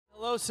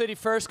Hello, City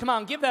First. Come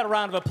on, give that a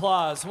round of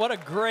applause. What a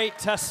great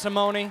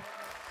testimony.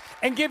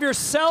 And give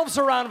yourselves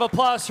a round of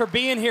applause for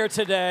being here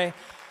today,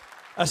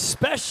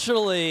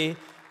 especially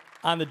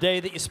on the day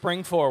that you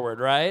spring forward,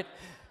 right?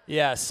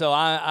 Yeah, so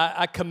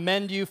I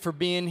commend you for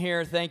being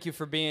here. Thank you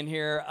for being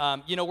here.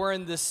 We're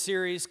in this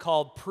series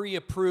called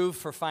Pre-Approved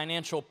for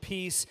Financial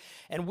Peace,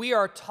 and we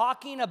are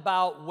talking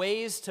about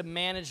ways to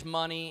manage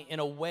money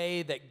in a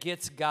way that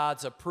gets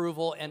God's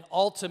approval, and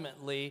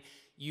ultimately,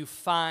 you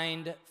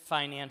find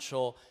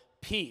financial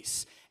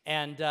peace.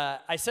 And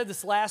I said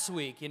this last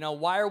week,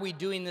 why are we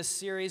doing this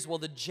series? Well,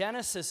 the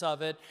genesis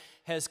of it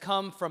has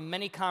come from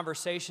many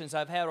conversations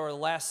I've had over the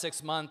last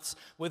 6 months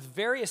with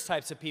various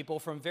types of people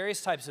from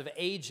various types of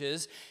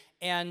ages.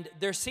 And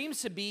there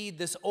seems to be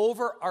this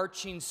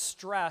overarching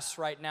stress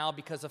right now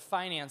because of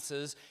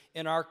finances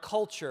in our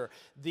culture,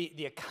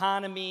 the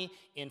economy,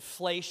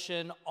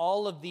 inflation,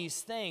 all of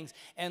these things.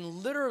 And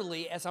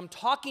literally, as I'm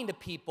talking to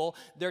people,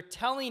 they're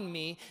telling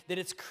me that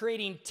it's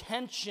creating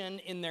tension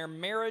in their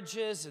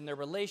marriages, in their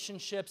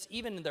relationships,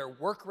 even in their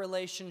work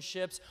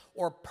relationships,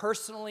 or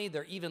personally,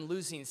 they're even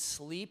losing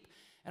sleep.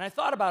 And I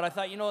thought,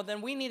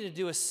 then we need to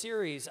do a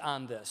series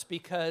on this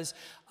because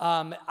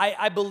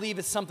I believe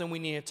it's something we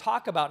need to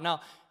talk about. Now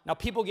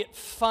people get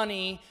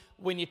funny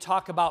when you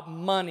talk about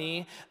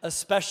money,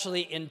 especially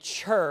in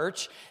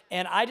church.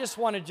 And I just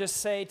want to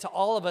say to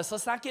all of us,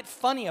 let's not get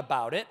funny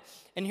about it.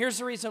 And here's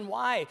the reason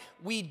why.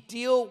 We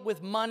deal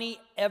with money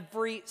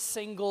every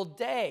single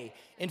day.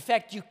 In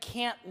fact, you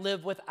can't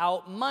live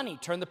without money.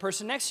 Turn to the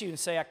person next to you and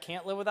say, I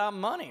can't live without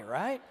money,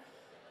 right?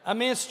 I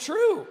mean, it's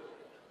true.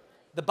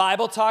 The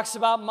Bible talks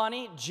about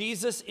money.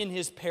 Jesus, in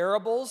his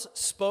parables,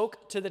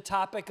 spoke to the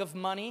topic of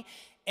money.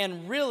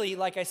 And really,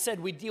 like I said,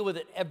 we deal with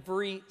it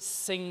every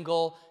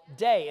single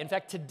day. In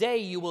fact, today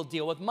you will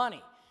deal with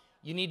money.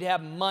 You need to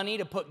have money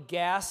to put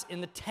gas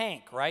in the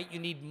tank, right? You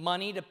need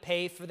money to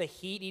pay for the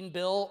heating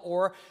bill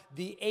or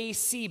the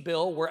AC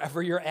bill,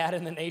 wherever you're at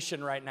in the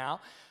nation right now.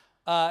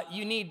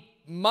 You need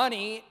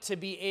money to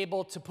be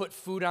able to put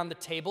food on the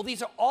table.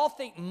 These are all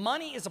things,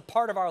 money is a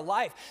part of our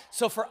life.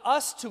 So for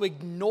us to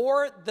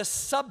ignore the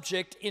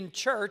subject in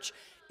church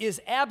is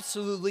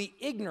absolutely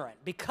ignorant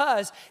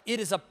because it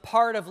is a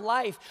part of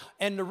life.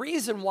 And the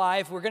reason why,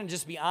 if we're going to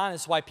just be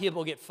honest, why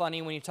people get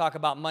funny when you talk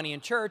about money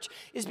in church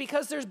is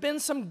because there's been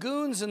some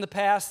goons in the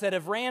past that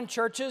have ran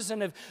churches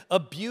and have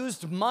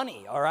abused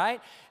money, all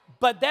right?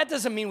 But that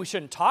doesn't mean we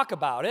shouldn't talk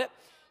about it.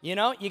 You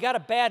got a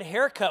bad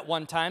haircut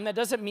one time. That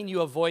doesn't mean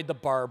you avoid the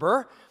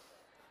barber.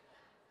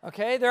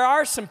 Okay, there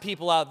are some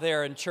people out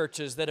there in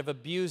churches that have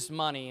abused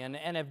money and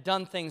have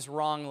done things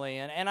wrongly.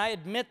 And I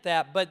admit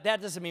that, but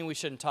that doesn't mean we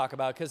shouldn't talk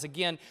about it because,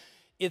 again,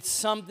 it's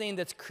something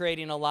that's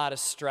creating a lot of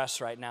stress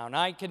right now. And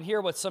I can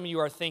hear what some of you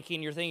are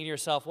thinking. You're thinking to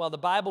yourself, well, the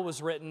Bible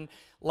was written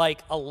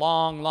like a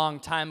long, long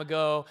time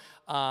ago.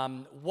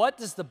 What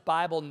does the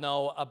Bible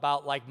know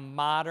about like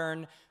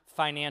modern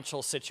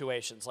financial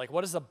situations? Like,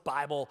 what does the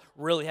Bible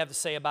really have to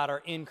say about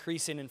our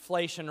increasing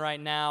inflation right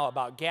now,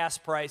 about gas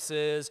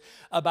prices,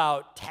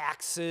 about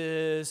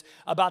taxes,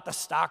 about the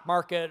stock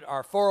market,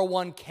 our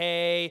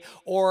 401k,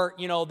 or,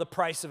 the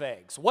price of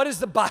eggs? What does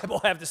the Bible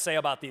have to say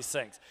about these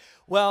things?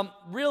 Well,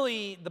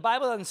 really, the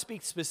Bible doesn't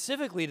speak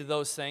specifically to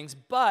those things,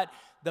 but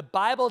the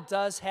Bible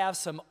does have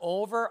some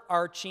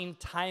overarching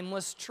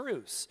timeless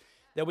truths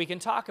that we can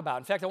talk about.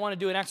 In fact, I want to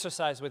do an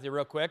exercise with you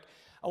real quick.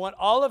 I want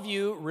all of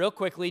you, real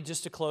quickly,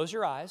 just to close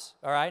your eyes,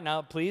 all right?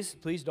 Now, please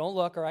don't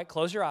look, all right?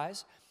 Close your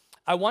eyes.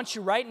 I want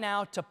you right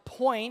now to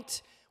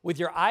point with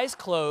your eyes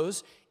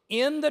closed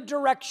in the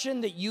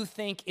direction that you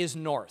think is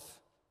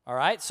north, all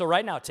right? So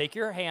right now, take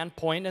your hand,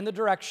 point in the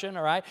direction,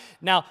 all right?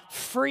 Now,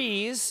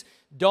 freeze.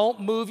 Don't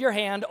move your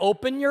hand.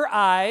 Open your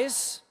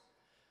eyes,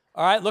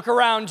 all right? Look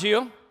around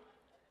you.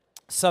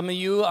 Some of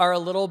you are a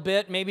little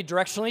bit maybe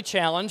directionally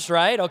challenged,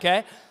 right?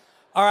 Okay,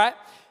 all right.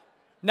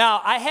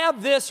 Now, I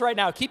have this right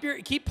now.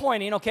 Keep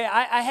pointing, okay?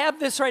 I have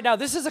this right now.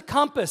 This is a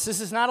compass.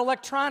 This is not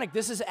electronic.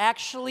 This is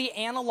actually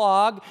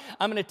analog.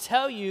 I'm going to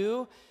tell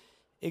you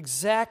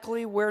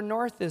exactly where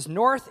north is.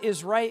 North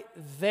is right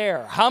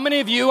there. How many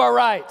of you are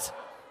right?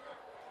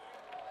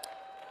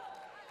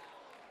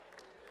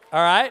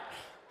 All right.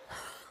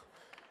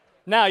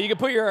 Now, you can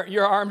put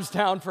your arms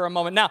down for a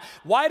moment. Now,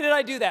 why did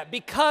I do that?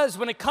 Because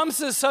when it comes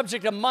to the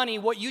subject of money,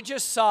 what you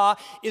just saw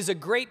is a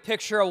great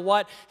picture of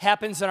what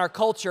happens in our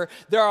culture.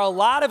 There are a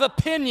lot of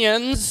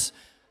opinions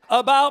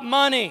about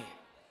money,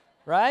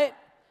 right?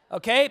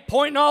 Okay,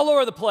 pointing all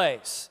over the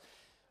place.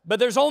 But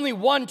there's only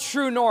one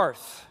true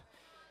north.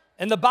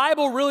 And the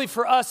Bible really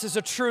for us is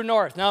a true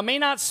north. Now, it may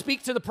not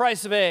speak to the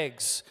price of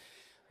eggs,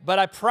 but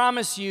I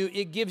promise you,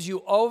 it gives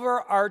you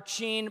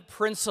overarching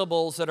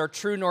principles that are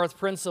true north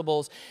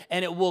principles,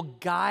 and it will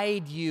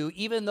guide you,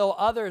 even though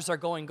others are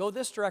going, go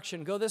this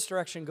direction, go this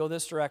direction, go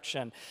this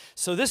direction.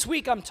 So this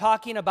week, I'm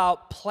talking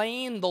about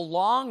playing the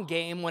long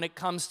game when it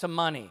comes to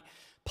money.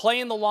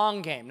 Playing the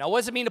long game. Now, what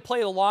does it mean to play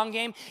the long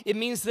game? It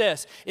means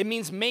this. It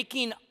means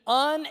making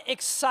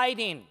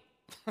unexciting,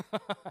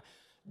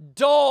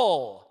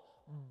 dull,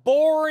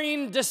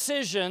 boring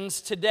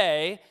decisions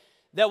today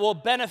that will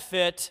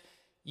benefit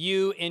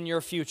you in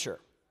your future.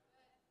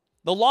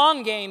 The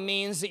long game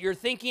means that you're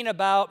thinking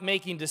about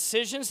making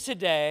decisions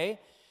today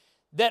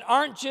that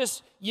aren't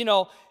just,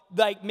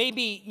 like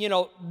maybe,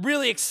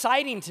 really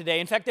exciting today.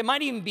 In fact, they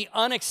might even be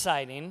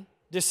unexciting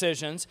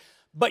decisions,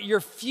 but your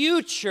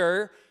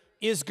future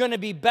is going to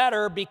be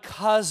better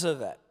because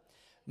of it.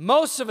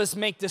 Most of us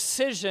make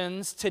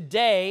decisions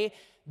today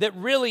that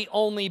really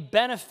only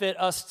benefit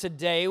us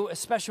today,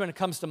 especially when it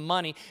comes to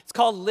money. It's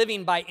called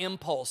living by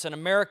impulse, and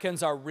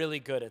Americans are really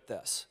good at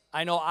this.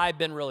 I know I've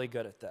been really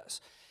good at this.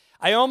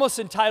 I almost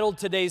entitled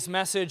today's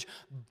message,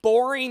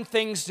 Boring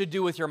Things to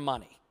Do with Your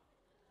Money.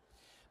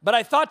 But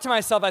I thought to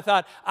myself,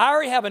 I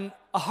already have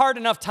a hard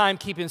enough time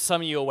keeping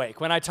some of you awake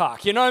when I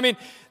talk. You know what I mean?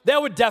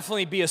 That would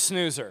definitely be a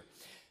snoozer.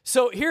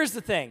 So here's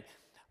the thing.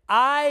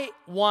 I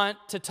want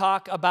to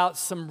talk about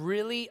some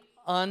really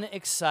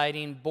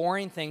unexciting,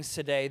 boring things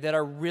today that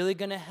are really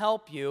going to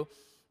help you.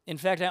 In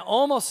fact, I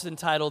almost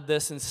entitled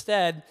this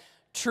instead,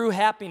 True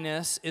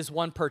Happiness is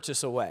One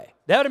Purchase Away.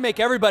 That would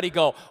make everybody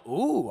go,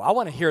 ooh, I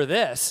want to hear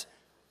this.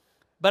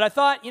 But I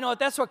thought,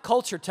 that's what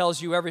culture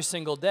tells you every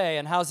single day,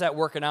 and how's that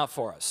working out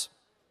for us?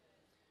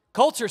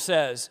 Culture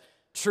says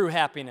true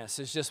happiness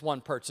is just one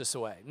purchase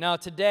away. Now,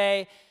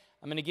 today,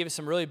 I'm going to give you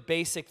some really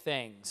basic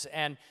things,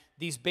 and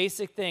these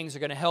basic things are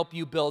going to help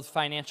you build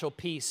financial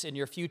peace in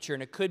your future,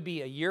 and it could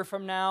be a year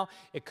from now,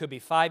 it could be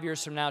 5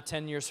 years from now,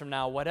 10 years from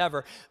now,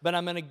 whatever, but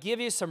I'm going to give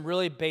you some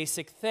really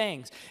basic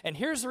things. And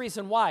here's the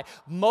reason why.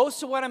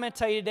 Most of what I'm going to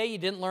tell you today, you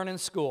didn't learn in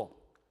school.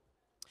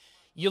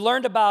 You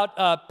learned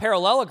about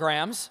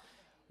parallelograms,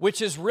 which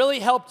has really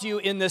helped you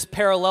in this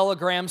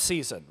parallelogram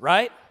season,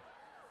 right?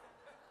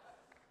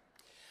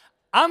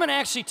 I'm going to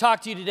actually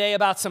talk to you today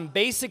about some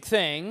basic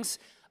things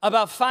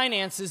about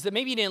finances that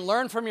maybe you didn't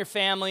learn from your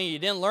family, you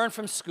didn't learn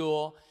from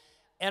school,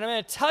 and I'm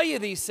going to tell you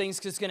these things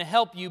because it's going to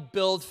help you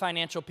build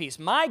financial peace.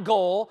 My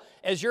goal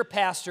as your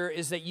pastor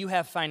is that you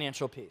have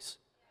financial peace.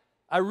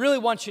 I really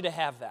want you to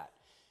have that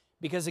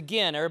because,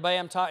 again,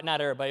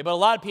 not everybody, but a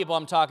lot of people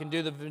I'm talking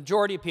to, the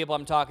majority of people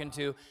I'm talking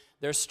to,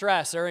 they're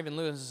stressed, they're even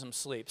losing some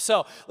sleep.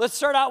 So let's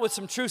start out with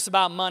some truths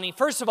about money.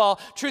 First of all,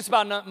 truths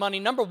about money.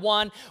 Number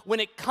one, when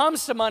it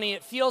comes to money,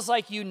 it feels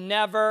like you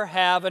never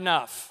have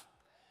enough,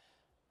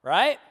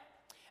 right?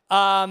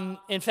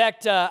 In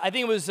fact, I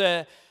think it was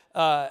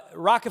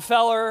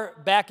Rockefeller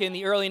back in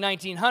the early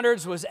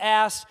 1900s was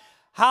asked,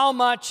 how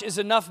much is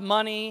enough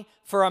money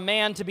for a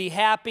man to be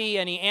happy?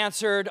 And he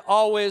answered,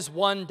 always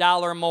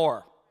 $1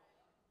 more,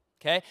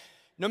 okay?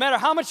 No matter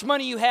how much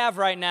money you have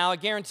right now, I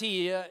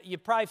guarantee you, you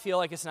probably feel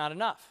like it's not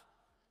enough.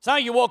 It's not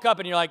like you woke up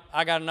and you're like,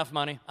 I got enough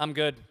money, I'm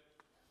good.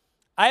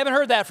 I haven't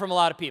heard that from a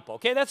lot of people,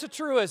 okay? That's a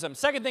truism.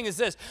 Second thing is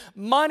this,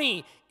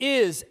 money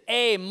is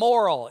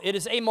amoral. It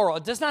is amoral.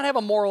 It does not have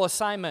a moral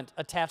assignment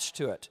attached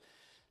to it.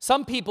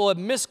 Some people have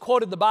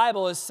misquoted the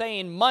Bible as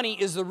saying money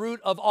is the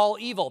root of all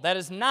evil. That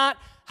is not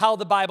how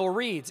the Bible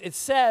reads. It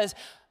says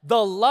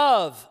the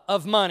love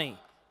of money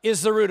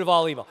is the root of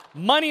all evil.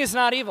 Money is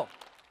not evil.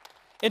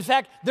 In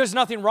fact, there's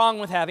nothing wrong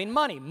with having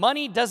money.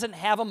 Money doesn't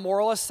have a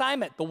moral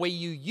assignment. The way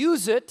you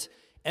use it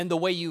and the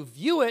way you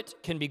view it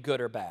can be good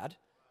or bad,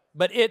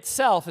 but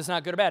itself is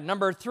not good or bad.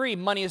 Number three,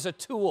 money is a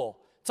tool.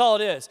 That's all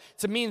it is.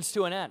 It's a means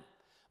to an end.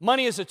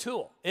 Money is a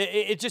tool.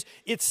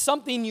 It's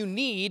something you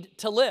need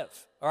to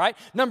live, all right?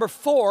 Number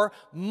four,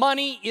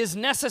 money is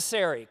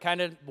necessary,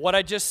 kind of what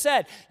I just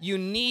said. You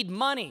need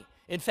money.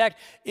 In fact,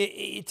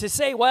 to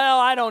say, well,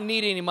 I don't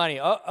need any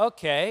money.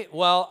 Okay,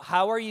 well,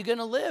 how are you going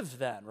to live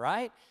then,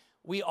 right?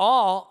 We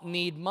all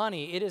need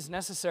money. It is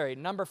necessary.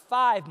 Number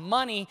five,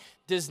 money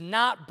does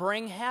not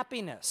bring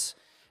happiness.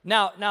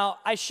 Now,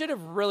 I should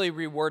have really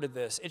reworded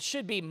this. It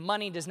should be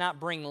money does not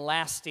bring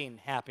lasting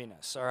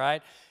happiness, all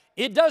right?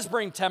 It does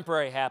bring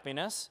temporary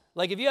happiness.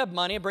 Like if you have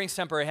money, it brings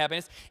temporary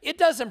happiness. It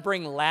doesn't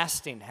bring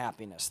lasting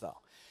happiness, though.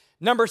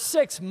 Number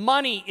six,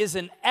 money is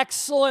an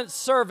excellent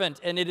servant,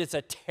 and it is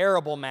a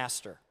terrible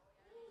master.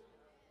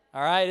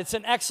 All right? It's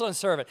an excellent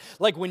servant.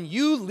 Like when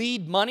you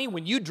lead money,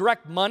 when you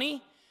direct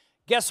money,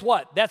 guess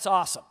what? That's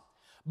awesome.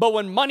 But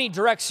when money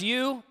directs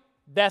you,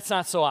 that's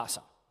not so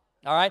awesome.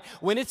 All right?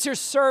 When it's your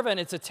servant,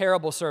 it's a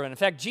terrible servant. In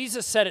fact,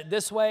 Jesus said it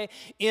this way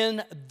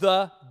in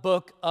the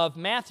book of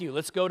Matthew.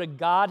 Let's go to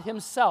God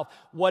himself.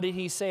 What did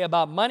he say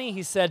about money?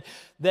 He said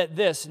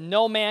that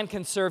no man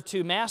can serve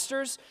two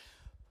masters,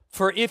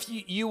 for if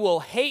you will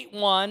hate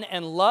one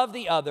and love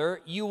the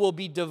other, you will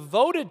be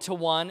devoted to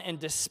one and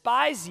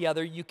despise the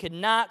other. You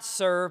cannot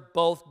serve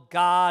both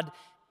God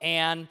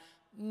and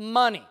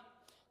money.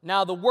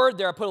 Now, the word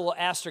there, I put a little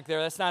asterisk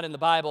there, that's not in the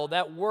Bible.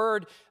 That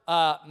word,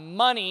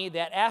 money,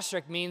 that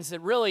asterisk means that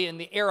really in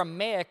the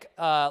Aramaic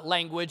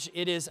language,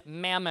 it is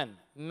mammon.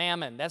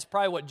 Mammon. That's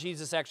probably what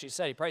Jesus actually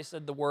said. He probably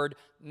said the word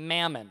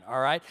mammon,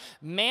 all right?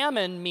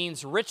 Mammon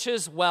means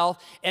riches,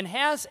 wealth, and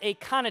has a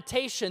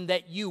connotation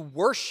that you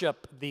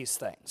worship these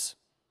things,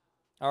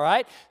 all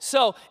right?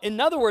 So, in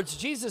other words,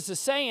 Jesus is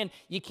saying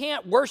you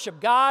can't worship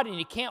God and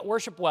you can't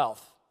worship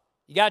wealth.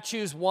 You got to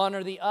choose one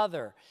or the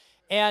other.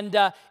 And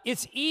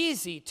it's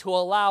easy to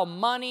allow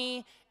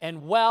money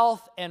and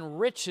wealth and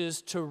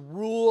riches to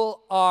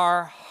rule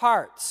our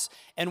hearts.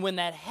 And when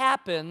that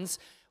happens,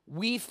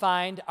 we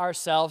find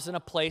ourselves in a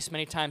place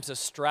many times of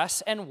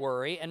stress and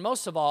worry, and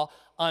most of all,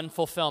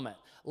 unfulfillment.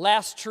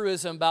 Last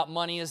truism about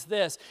money is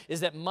this,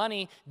 is that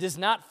money does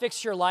not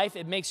fix your life.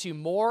 It makes you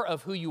more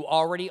of who you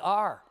already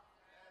are.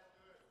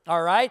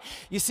 All right?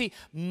 You see,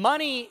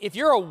 money, if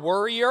you're a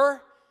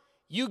worrier,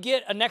 you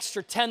get an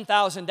extra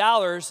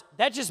 $10,000,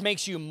 that just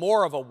makes you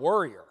more of a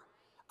worrier.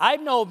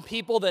 I've known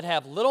people that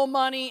have little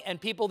money and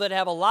people that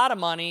have a lot of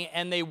money,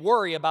 and they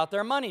worry about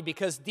their money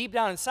because deep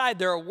down inside,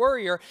 they're a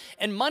worrier,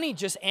 and money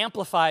just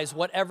amplifies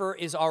whatever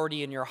is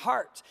already in your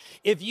heart.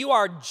 If you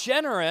are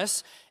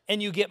generous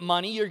and you get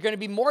money, you're going to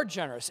be more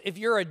generous. If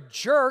you're a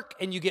jerk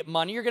and you get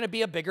money, you're going to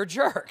be a bigger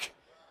jerk.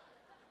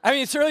 I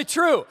mean, it's really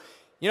true.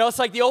 You know, it's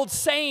like the old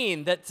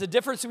saying that the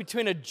difference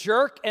between a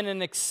jerk and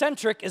an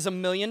eccentric is $1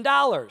 million.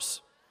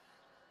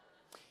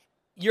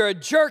 You're a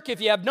jerk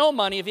if you have no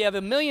money. If you have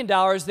 $1 million,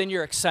 then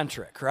you're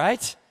eccentric,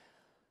 right?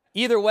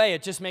 Either way,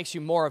 it just makes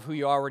you more of who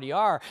you already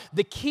are.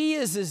 The key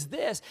is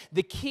this.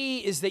 The key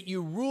is that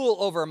you rule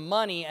over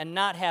money and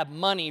not have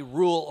money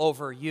rule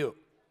over you.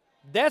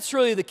 That's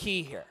really the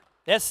key here.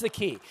 That's the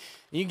key.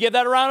 You can give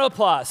that a round of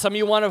applause. Some of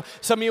you want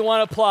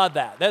to applaud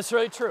that. That's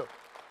really true.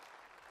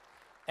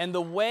 And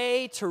the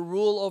way to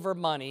rule over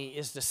money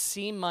is to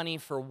see money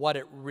for what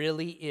it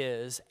really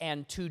is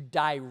and to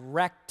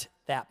direct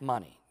that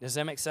money. Does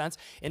that make sense?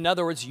 In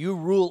other words, you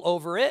rule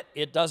over it,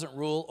 it doesn't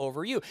rule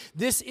over you.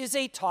 This is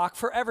a talk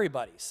for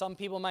everybody. Some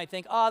people might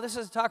think, oh, this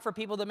is a talk for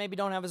people that maybe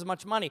don't have as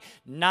much money.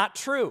 Not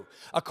true.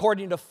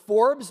 According to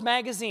Forbes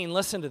magazine,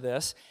 listen to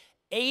this,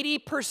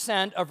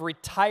 80% of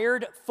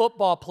retired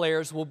football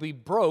players will be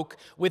broke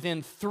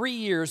within 3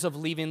 years of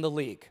leaving the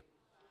league.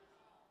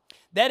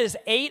 That is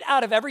 8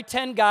 out of every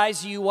 10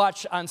 guys you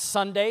watch on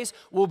Sundays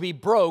will be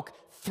broke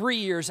 3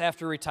 years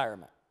after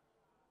retirement.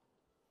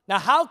 Now,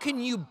 how can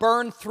you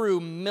burn through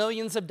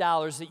millions of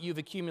dollars that you've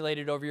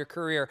accumulated over your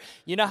career?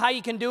 You know how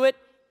you can do it?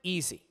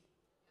 Easy.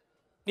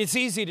 It's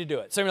easy to do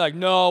it. Some are like,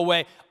 no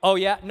way. Oh,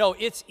 yeah? No,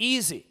 it's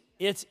easy.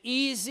 It's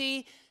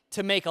easy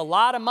to make a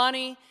lot of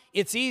money.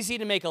 It's easy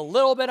to make a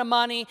little bit of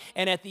money.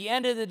 And at the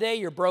end of the day,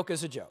 you're broke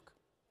as a joke.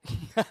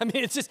 I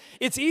mean,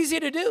 it's easy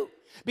to do.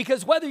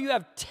 Because whether you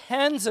have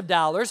tens of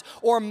dollars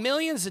or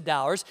millions of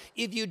dollars,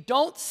 if you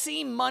don't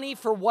see money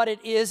for what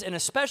it is, and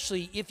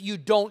especially if you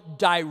don't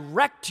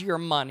direct your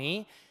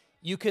money,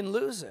 you can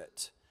lose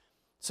it.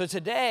 So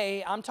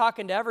today, I'm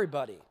talking to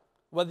everybody.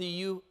 Whether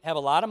you have a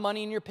lot of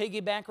money in your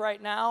piggy bank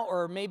right now,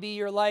 or maybe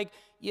you're like,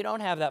 you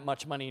don't have that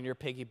much money in your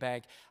piggy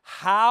bank.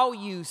 How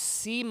you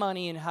see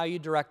money and how you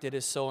direct it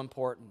is so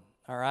important,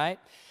 all right?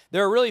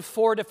 There are really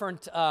 4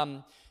 different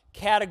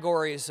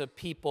categories of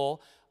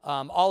people.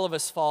 All of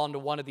us fall into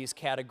one of these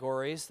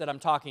categories that I'm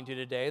talking to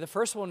today. The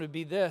first one would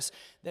be this,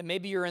 that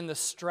maybe you're in the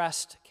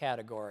stressed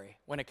category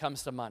when it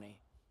comes to money.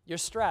 You're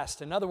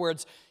stressed. In other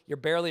words, you're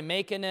barely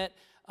making it.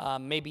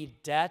 Maybe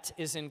debt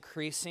is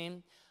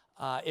increasing.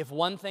 If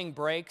one thing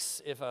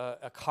breaks, if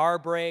a car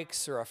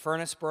breaks or a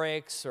furnace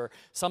breaks or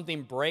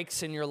something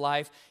breaks in your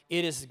life,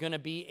 it is going to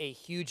be a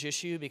huge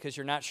issue because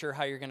you're not sure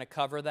how you're going to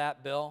cover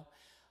that bill.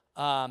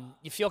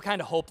 You feel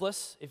kind of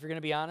hopeless, if you're going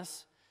to be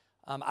honest.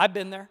 I've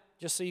been there.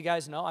 Just so you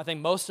guys know, I think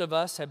most of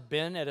us have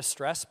been at a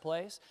stress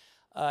place,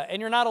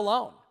 and you're not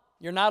alone.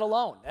 You're not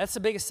alone. That's the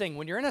biggest thing.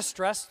 When you're in a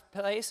stress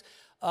place,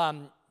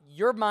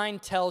 your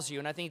mind tells you,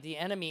 and I think the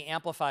enemy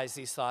amplifies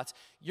these thoughts,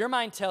 your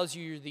mind tells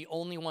you you're the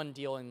only one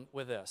dealing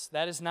with this.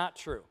 That is not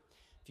true.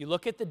 If you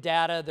look at the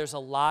data, there's a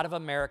lot of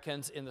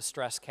Americans in the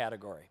stress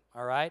category,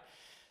 all right?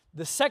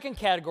 The second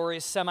category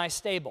is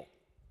semi-stable.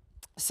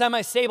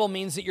 Semi-stable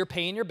means that you're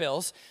paying your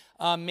bills.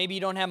 Maybe you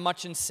don't have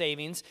much in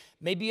savings.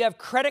 Maybe you have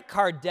credit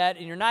card debt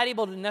and you're not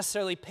able to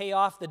necessarily pay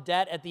off the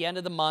debt at the end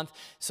of the month.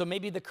 So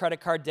maybe the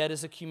credit card debt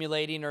is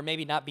accumulating or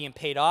maybe not being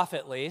paid off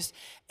at least.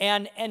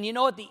 And you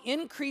know what? The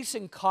increase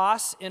in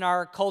costs in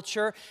our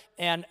culture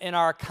and in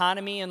our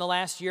economy in the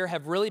last year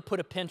have really put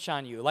a pinch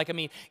on you. Like, I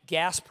mean,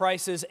 gas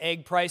prices,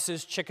 egg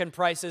prices, chicken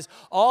prices,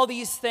 all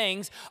these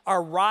things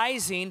are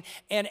rising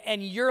and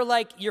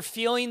you're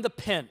feeling the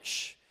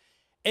pinch.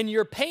 And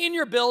you're paying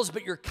your bills,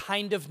 but you're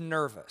kind of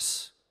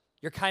nervous.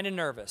 You're kind of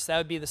nervous. That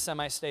would be the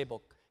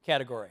semi-stable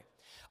category.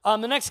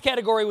 The next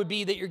category would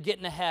be that you're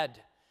getting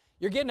ahead.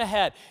 You're getting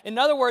ahead. In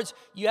other words,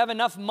 you have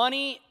enough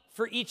money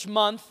for each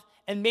month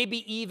and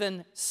maybe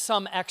even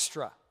some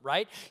extra,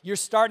 right? You're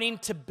starting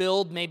to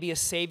build maybe a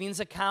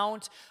savings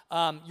account.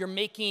 You're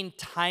making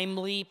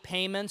timely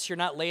payments. You're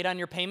not late on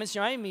your payments.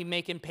 You might even be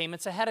making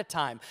payments ahead of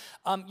time.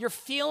 You're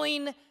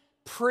feeling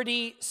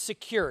pretty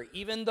secure.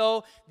 Even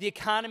though the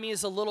economy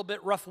is a little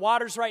bit rough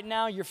waters right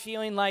now, you're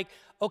feeling like,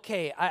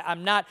 okay,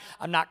 I'm not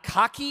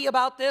cocky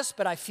about this,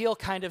 but I feel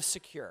kind of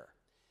secure.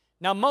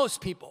 Now,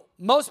 most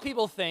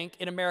people think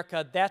in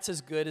America that's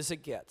as good as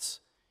it gets.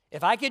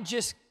 If I could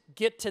just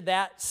get to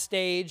that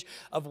stage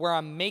of where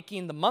I'm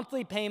making the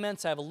monthly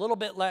payments, I have a little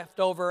bit left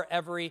over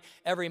every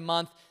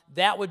month,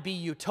 that would be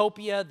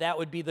utopia, that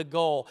would be the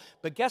goal.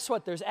 But guess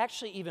what? There's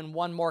actually even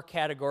one more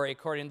category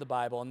according to the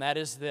Bible, and that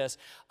is this.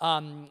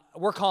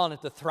 We're calling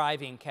it the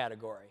thriving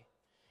category.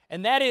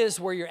 And that is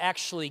where you're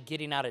actually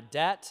getting out of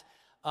debt.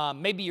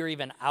 Maybe you're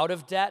even out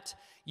of debt.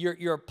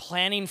 You're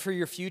planning for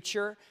your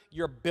future.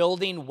 You're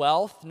building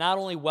wealth, not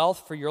only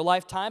wealth for your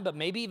lifetime, but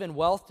maybe even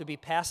wealth to be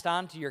passed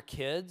on to your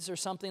kids or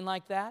something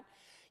like that.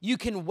 You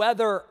can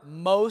weather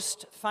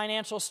most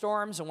financial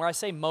storms, and where I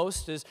say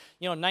most is,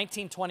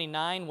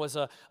 1929 was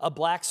a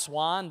black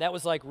swan. That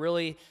was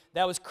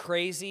that was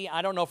crazy.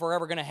 I don't know if we're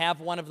ever going to have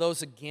one of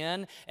those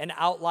again, an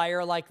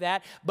outlier like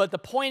that. But the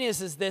point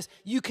is this,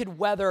 you could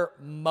weather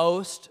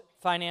most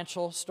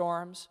financial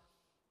storms.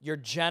 You're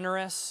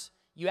generous.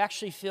 You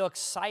actually feel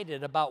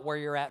excited about where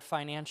you're at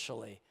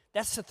financially.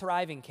 That's the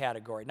thriving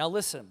category. Now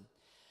listen,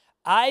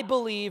 I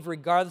believe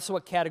regardless of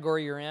what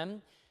category you're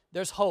in,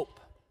 there's hope.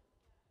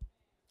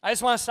 I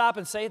just want to stop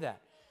and say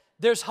that.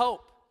 There's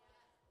hope.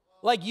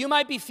 Like you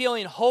might be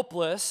feeling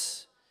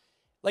hopeless,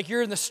 like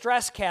you're in the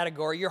stress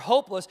category, you're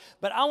hopeless,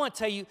 but I want to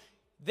tell you,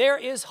 there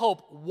is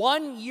hope.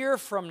 1 year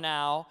from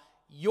now,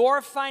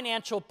 your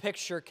financial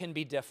picture can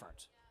be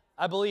different.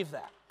 I believe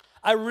that.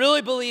 I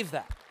really believe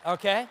that,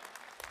 okay?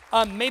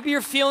 Maybe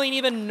you're feeling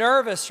even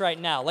nervous right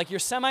now, like you're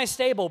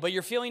semi-stable, but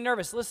you're feeling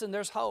nervous. Listen,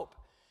 there's hope.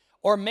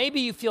 Or maybe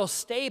you feel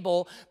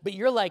stable, but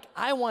you're like,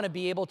 I want to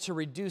be able to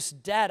reduce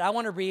debt. I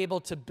want to be able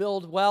to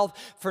build wealth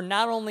for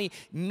not only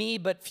me,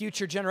 but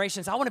future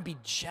generations. I want to be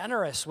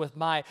generous with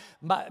my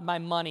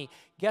money.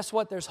 Guess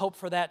what? There's hope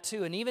for that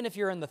too. And even if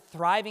you're in the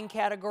thriving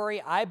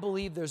category, I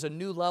believe there's a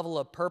new level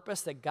of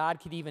purpose that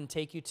God could even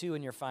take you to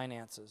in your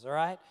finances, all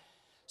right?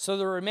 So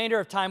the remainder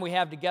of time we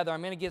have together,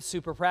 I'm going to get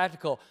super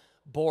practical.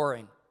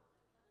 Boring.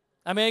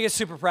 I'm going to get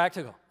super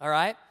practical, all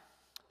right?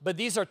 But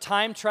these are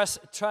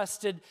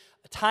time-tested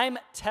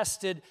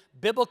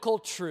biblical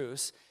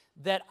truths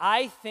that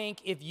I think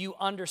if you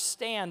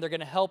understand, they're going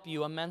to help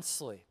you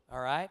immensely,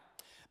 all right?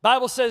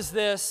 Bible says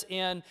this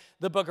in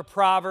the book of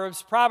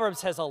Proverbs.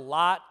 Proverbs has a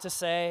lot to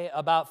say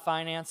about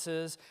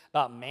finances,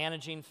 about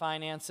managing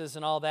finances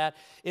and all that.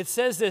 It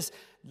says this,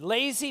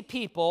 lazy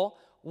people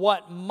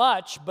want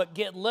much but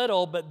get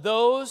little, but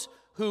those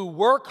who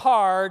work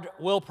hard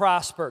will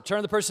prosper. Turn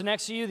to the person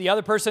next to you, the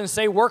other person, and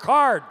say, work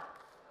hard.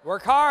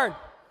 Work hard.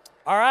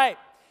 All right.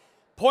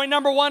 Point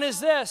number one is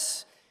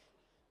this.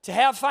 To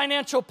have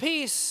financial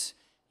peace,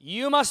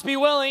 you must be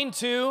willing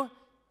to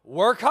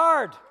work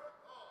hard.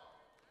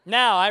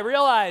 Now, I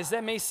realize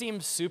that may seem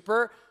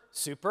super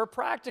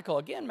practical.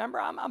 Again, remember,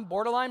 I'm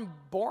borderline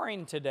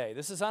boring today.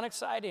 This is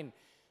unexciting,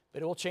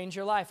 but it will change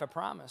your life, I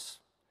promise.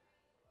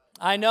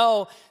 I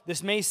know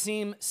this may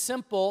seem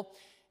simple,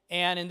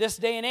 and in this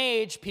day and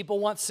age, people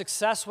want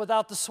success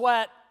without the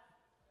sweat.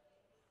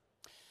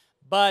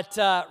 But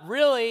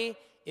really,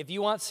 if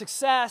you want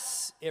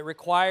success, it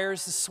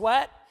requires the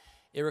sweat.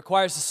 It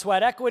requires the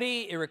sweat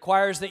equity. It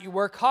requires that you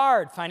work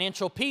hard.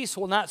 Financial peace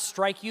will not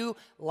strike you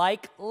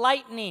like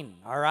lightning,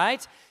 all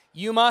right?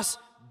 You must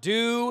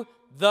do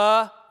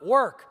the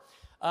work.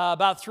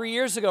 About 3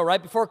 years ago,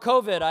 right before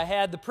COVID, I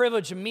had the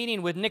privilege of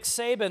meeting with Nick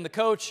Saban, the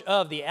coach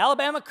of the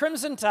Alabama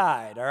Crimson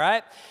Tide, all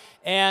right?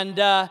 And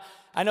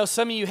I know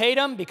some of you hate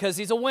him because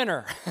he's a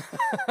winner.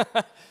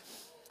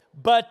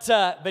 But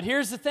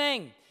here's the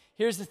thing.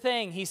 Here's the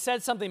thing. He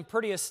said something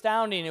pretty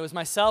astounding. It was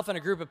myself and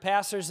a group of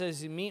pastors that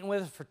he's meeting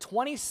with for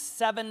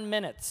 27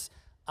 minutes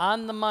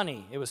on the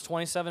money. It was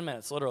 27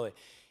 minutes, literally.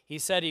 He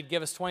said he'd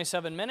give us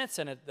 27 minutes,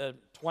 and at the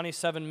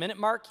 27-minute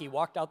mark, he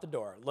walked out the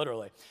door,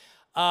 literally.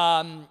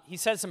 He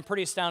said some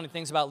pretty astounding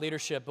things about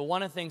leadership, but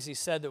one of the things he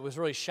said that was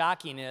really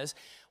shocking is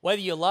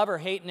whether you love or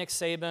hate Nick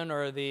Saban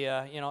or the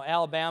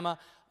Alabama,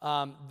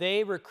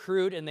 they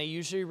recruit, and they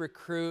usually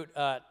recruit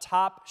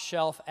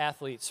top-shelf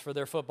athletes for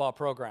their football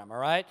program, all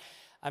right?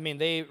 I mean,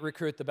 they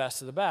recruit the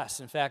best of the best.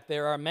 In fact,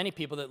 there are many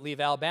people that leave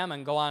Alabama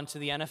and go on to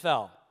the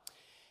NFL.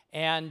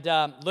 And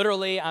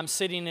literally, I'm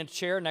sitting in a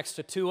chair next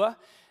to Tua,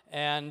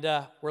 and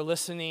we're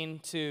listening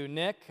to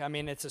Nick. I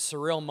mean, it's a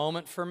surreal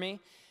moment for me.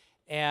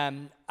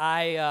 And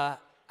I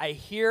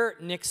hear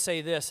Nick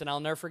say this, and I'll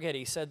never forget it.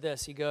 He said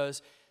this. He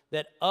goes,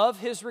 that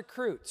of his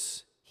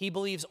recruits, he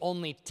believes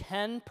only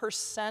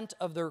 10%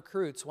 of the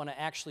recruits want to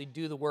actually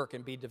do the work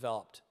and be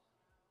developed.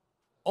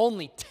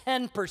 Only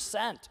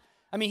 10%.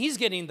 I mean, he's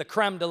getting the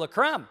creme de la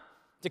creme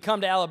to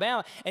come to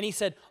Alabama. And he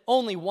said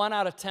only 1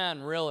 out of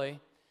 10 really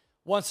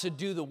wants to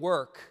do the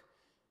work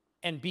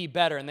and be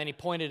better. And then he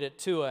pointed at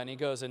Tua and he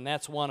goes, and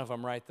that's one of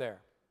them right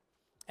there.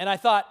 And I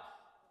thought,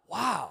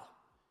 wow,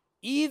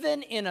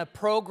 even in a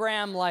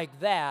program like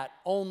that,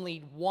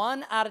 only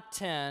 1 out of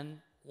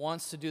 10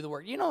 wants to do the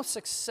work. You know,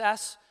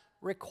 success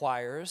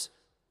requires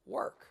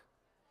work.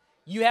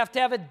 You have to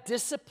have a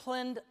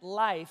disciplined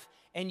life,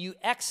 and you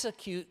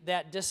execute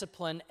that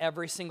discipline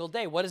every single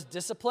day. What is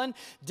discipline?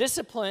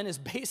 Discipline is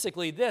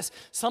basically this,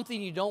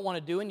 something you don't want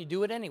to do and you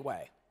do it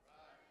anyway.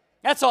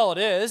 That's all it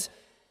is.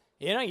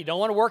 You know, you don't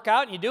want to work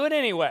out and you do it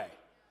anyway.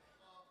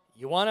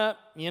 You want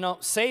to,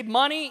 save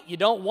money. You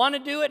don't want to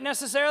do it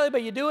necessarily,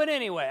 but you do it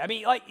anyway. I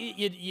mean, like,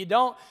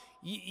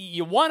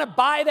 you want to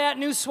buy that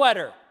new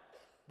sweater,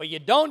 but you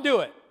don't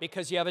do it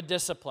because you have a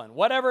discipline.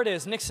 Whatever it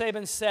is, Nick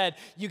Saban said,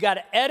 you got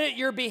to edit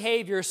your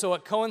behavior so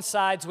it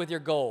coincides with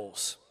your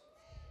goals.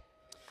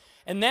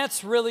 And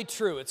that's really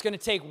true. It's going to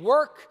take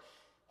work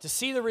to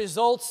see the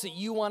results that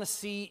you want to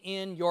see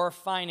in your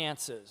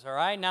finances, all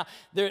right? Now,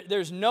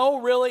 there's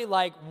no really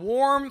like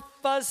warm,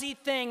 fuzzy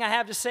thing I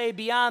have to say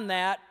beyond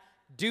that.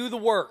 Do the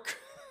work.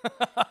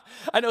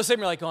 I know some of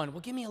you are like going, well,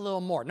 give me a little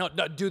more. No,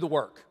 do the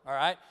work, all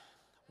right?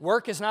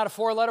 Work is not a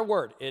four-letter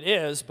word. It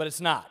is, but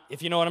it's not,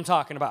 if you know what I'm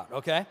talking about,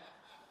 okay?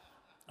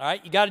 All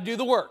right, you got to do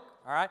the work,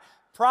 all right?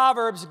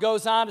 Proverbs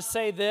goes on to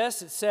say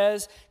this. It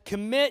says,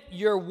 commit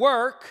your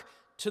work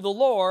to the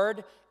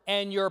Lord,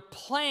 and your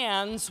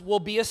plans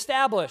will be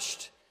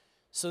established.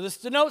 So this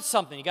denotes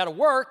something. You got to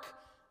work,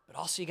 but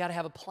also you got to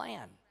have a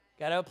plan. You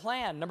got to have a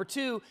plan. Number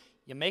two,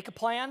 you make a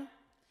plan,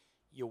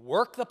 you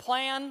work the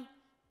plan,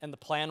 and the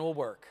plan will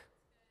work.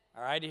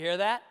 All right, you hear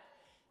that?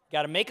 You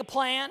got to make a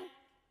plan,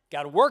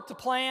 got to work the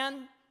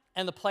plan,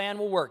 and the plan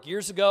will work.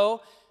 Years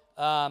ago,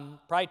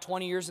 probably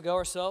 20 years ago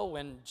or so,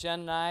 when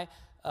Jen and I,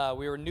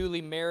 we were newly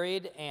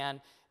married,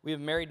 and we've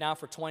been married now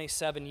for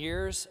 27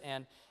 years,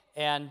 and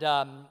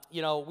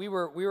we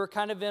were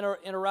kind of in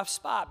a rough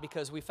spot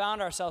because we found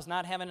ourselves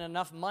not having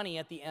enough money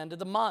at the end of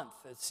the month,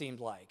 it seemed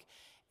like.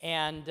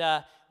 And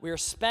we were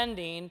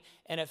spending,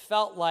 and it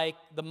felt like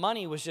the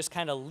money was just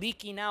kind of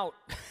leaking out.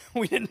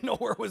 We didn't know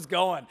where it was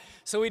going.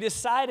 So we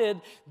decided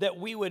that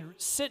we would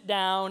sit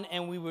down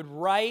and we would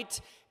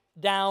write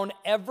down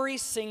every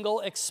single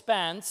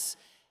expense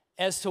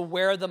as to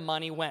where the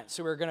money went.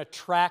 So we were going to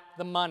track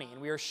the money.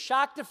 And we were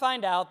shocked to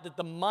find out that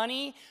the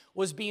money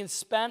was being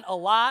spent a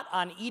lot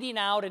on eating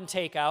out and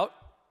takeout,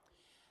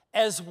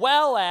 as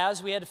well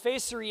as we had to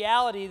face the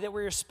reality that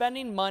we were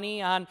spending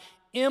money on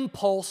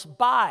impulse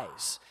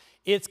buys.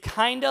 It's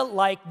kind of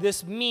like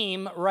this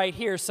meme right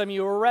here. Some of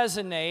you will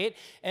resonate,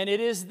 and it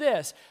is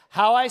this: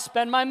 how I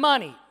spend my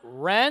money.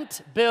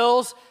 Rent,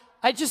 bills,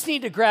 I just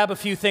need to grab a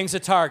few things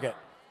at Target.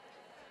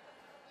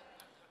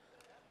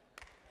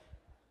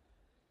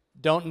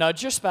 Don't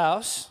nudge your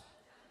spouse,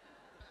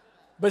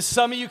 but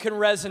some of you can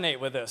resonate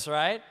with this,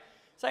 right?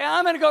 It's like,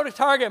 I'm going to go to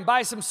Target and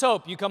buy some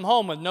soap. You come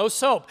home with no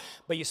soap,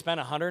 but you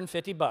spent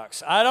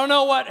 $150. I don't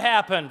know what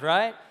happened,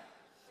 right?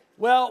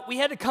 Well, we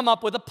had to come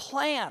up with a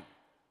plan,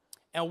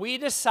 and we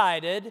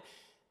decided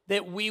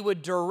that we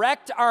would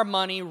direct our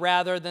money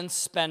rather than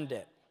spend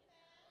it.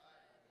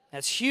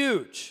 That's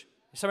huge.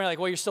 Somebody like,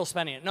 well, you're still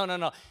spending it.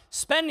 No.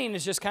 Spending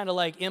is just kind of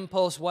like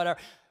impulse, whatever.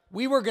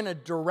 We were going to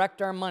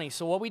direct our money.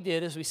 So what we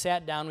did is we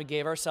sat down, we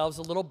gave ourselves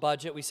a little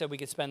budget. We said we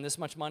could spend this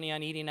much money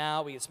on eating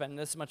out. We could spend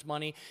this much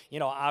money,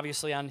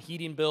 obviously on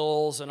heating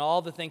bills and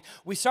all the things.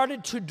 We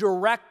started to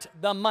direct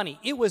the money.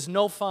 It was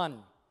no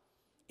fun.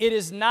 It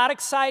is not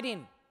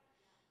exciting.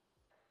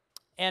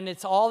 And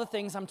it's all the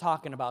things I'm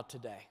talking about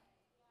today.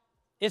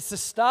 It's the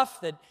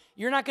stuff that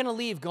you're not going to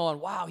leave going,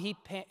 wow,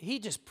 he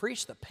just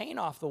preached the paint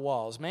off the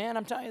walls, man.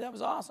 I'm telling you, that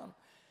was awesome.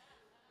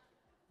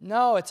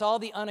 No, it's all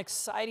the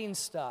unexciting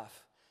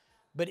stuff.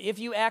 But if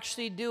you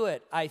actually do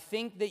it, I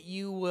think that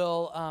you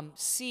will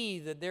see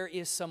that there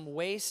is some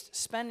waste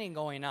spending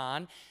going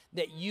on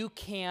that you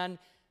can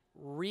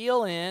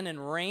reel in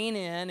and rein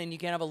in, and you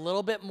can have a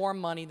little bit more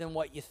money than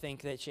what you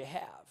think that you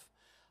have.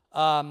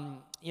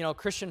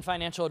 Christian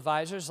financial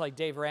advisors like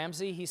Dave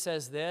Ramsey, he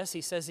says this.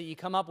 He says that you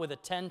come up with a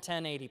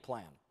 10-10-80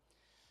 plan.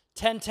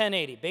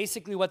 10-10-80.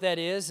 Basically what that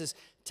is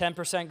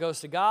 10%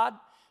 goes to God,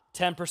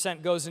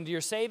 10% goes into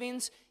your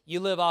savings, you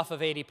live off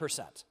of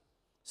 80%.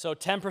 So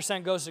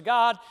 10% goes to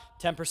God,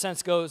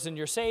 10% goes in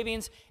your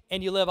savings,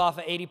 and you live off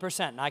of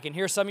 80%. And I can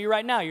hear some of you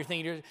right now, you're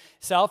thinking to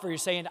yourself, or you're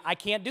saying, I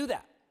can't do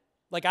that.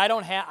 Like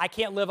I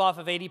can't live off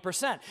of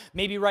 80%.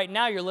 Maybe right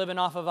now you're living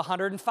off of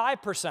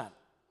 105%.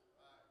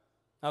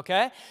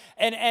 Okay?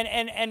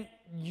 And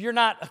you're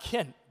not,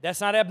 again,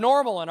 that's not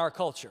abnormal in our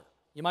culture.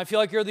 You might feel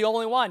like you're the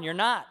only one. You're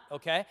not,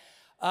 okay?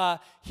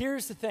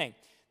 Here's the thing.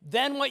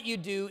 Then what you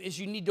do is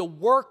you need to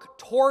work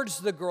towards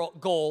the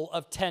goal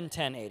of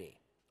 10-10-80.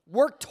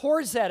 Work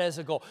towards that as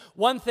a goal.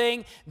 One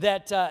thing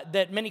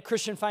that many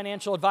Christian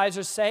financial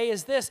advisors say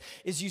is this,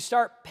 is you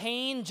start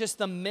paying just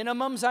the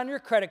minimums on your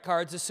credit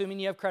cards, assuming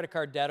you have credit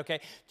card debt, okay?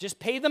 Just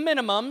pay the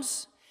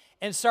minimums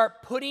and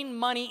start putting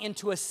money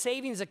into a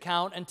savings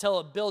account until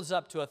it builds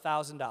up to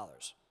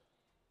 $1,000,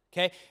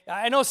 okay?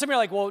 I know some of you are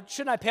like, well,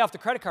 shouldn't I pay off the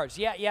credit cards?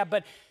 Yeah,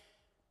 but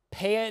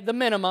pay the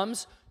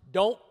minimums.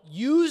 Don't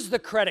use the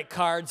credit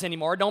cards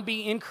anymore. Don't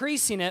be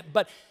increasing it,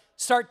 but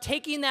start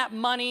taking that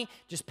money,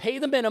 just pay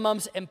the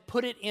minimums, and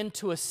put it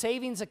into a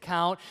savings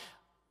account.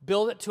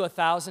 Build it to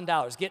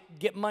 $1,000.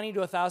 Get money to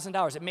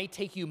 $1,000. It may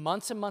take you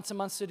months and months and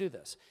months to do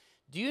this.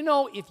 Do you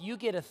know if you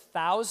get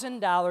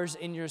 $1,000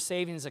 in your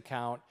savings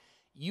account,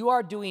 you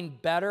are doing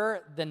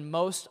better than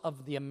most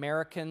of the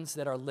Americans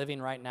that are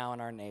living right now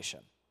in our nation?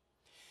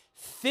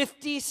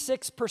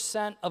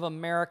 56% of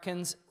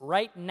Americans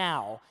right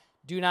now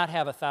do not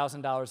have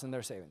 $1,000 in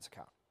their savings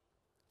account.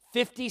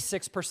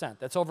 56%.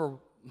 That's over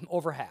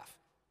over half,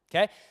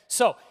 okay?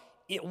 So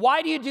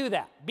why do you do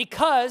that?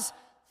 Because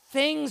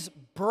things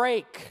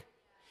break.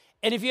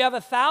 And if you have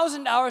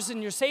 $1,000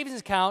 in your savings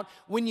account,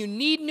 when you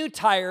need new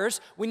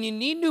tires, when you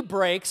need new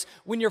brakes,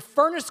 when your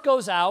furnace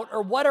goes out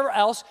or whatever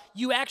else,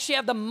 you actually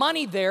have the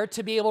money there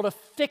to be able to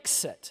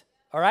fix it,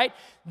 all right?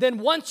 Then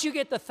once you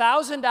get the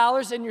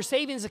 $1,000 in your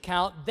savings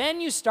account,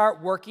 then you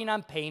start working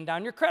on paying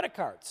down your credit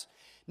cards.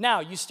 Now,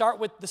 you start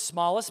with the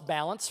smallest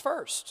balance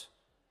first.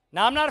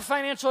 Now, I'm not a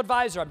financial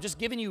advisor. I'm just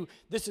giving you,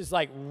 this is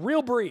like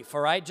real brief,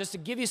 all right? Just to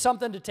give you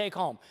something to take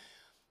home.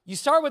 You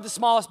start with the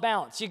smallest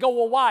balance. You go,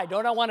 well, why?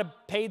 Don't I want to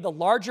pay the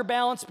larger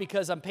balance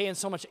because I'm paying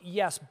so much?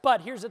 Yes,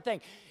 but here's the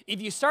thing.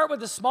 If you start with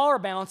the smaller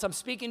balance, I'm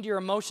speaking to your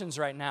emotions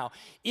right now.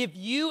 If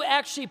you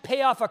actually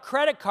pay off a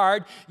credit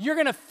card, you're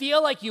going to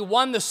feel like you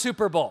won the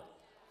Super Bowl.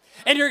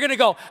 And you're going to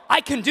go, I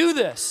can do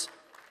this.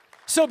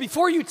 So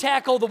before you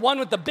tackle the one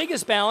with the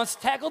biggest balance,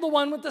 tackle the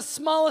one with the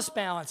smallest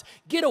balance.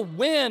 Get a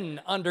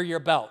win under your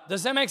belt.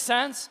 Does that make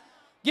sense?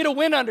 Get a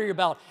win under your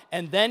belt,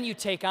 and then you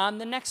take on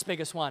the next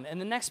biggest one and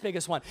the next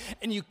biggest one.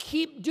 And you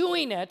keep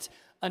doing it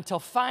until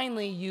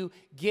finally you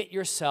get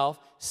yourself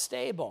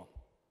stable.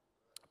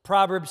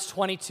 Proverbs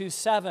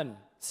 22:7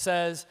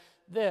 says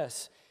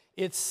this.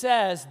 It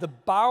says, the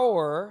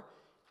borrower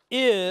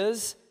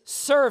is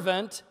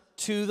servant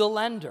to the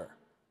lender.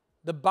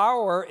 The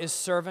borrower is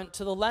servant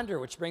to the lender,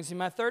 which brings me to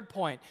my third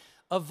point.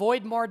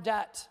 Avoid more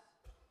debt.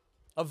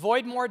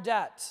 Avoid more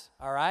debt,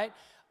 all right?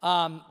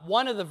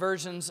 One of the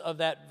versions of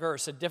that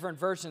verse, a different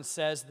version,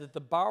 says that the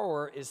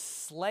borrower is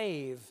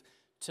slave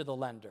to the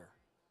lender.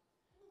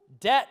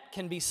 Debt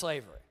can be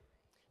slavery.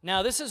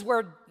 Now, this is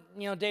where,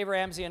 Dave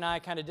Ramsey and I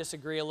kind of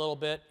disagree a little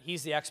bit.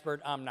 He's the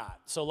expert, I'm not.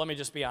 So let me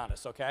just be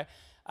honest, okay?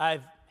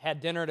 I've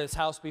had dinner at his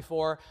house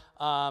before,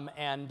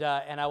 and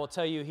I will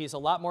tell you he's a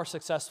lot more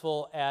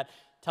successful at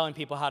telling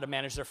people how to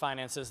manage their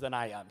finances than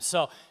I am.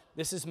 So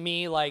this is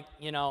me,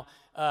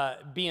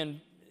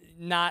 being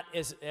not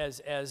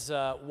as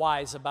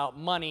wise about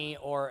money,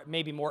 or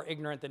maybe more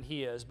ignorant than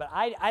he is. But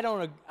I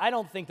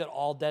don't think that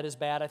all debt is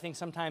bad. I think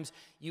sometimes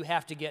you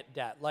have to get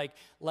debt.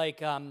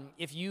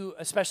 If you,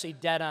 especially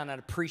debt on an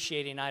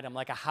appreciating item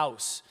like a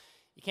house,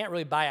 you can't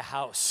really buy a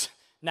house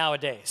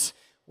nowadays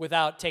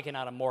without taking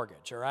out a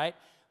mortgage, all right?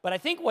 But I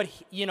think what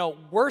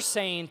we're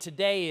saying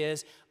today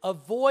is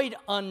avoid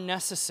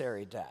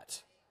unnecessary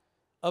debt.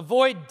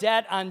 Avoid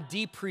debt on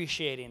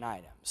depreciating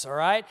items, all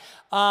right?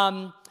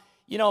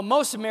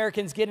 Most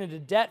Americans get into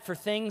debt for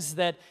things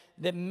that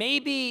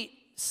maybe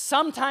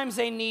sometimes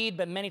they need,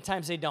 but many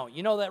times they don't.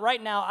 You know that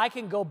right now I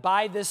can go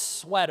buy this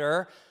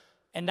sweater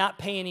and not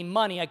pay any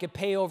money. I could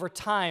pay over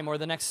time or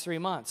the next 3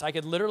 months. I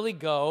could literally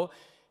go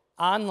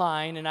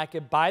online and I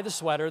could buy the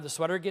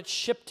sweater gets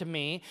shipped to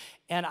me,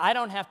 and I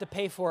don't have to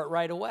pay for it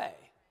right away.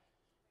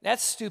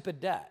 That's stupid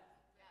debt.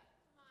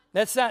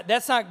 That's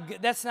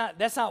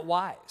not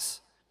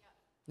wise.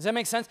 Does that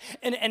make sense?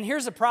 And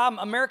here's the problem.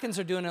 Americans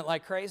are doing it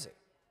like crazy.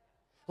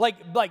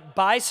 Like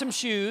buy some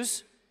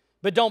shoes,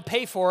 but don't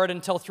pay for it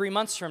until 3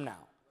 months from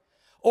now.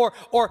 Or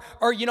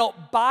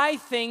buy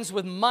things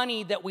with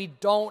money that we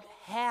don't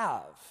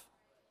have.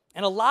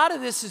 And a lot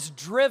of this is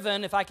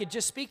driven, if I could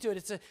just speak to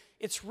it,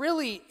 it's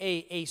really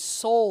a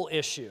soul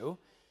issue.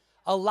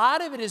 A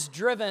lot of it is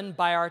driven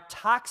by our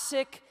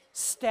toxic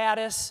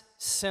status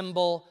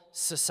symbol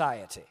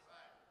society.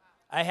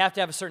 I have to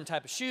have a certain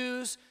type of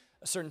shoes,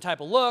 a certain type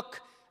of look,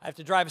 I have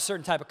to drive a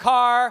certain type of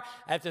car,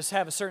 I have to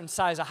have a certain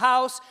size of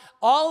house.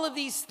 All of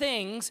these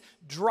things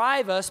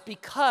drive us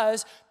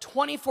because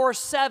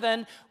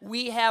 24/7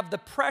 we have the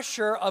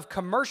pressure of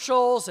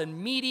commercials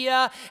and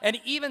media and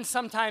even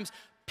sometimes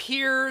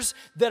peers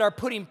that are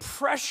putting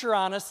pressure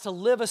on us to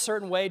live a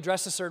certain way,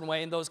 dress a certain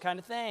way, and those kind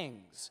of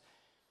things.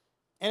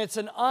 And it's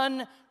an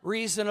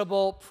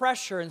unreasonable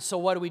pressure, and so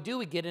what do?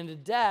 We get into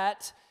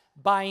debt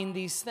buying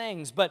these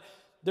things. But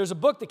there's a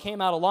book that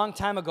came out a long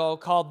time ago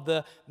called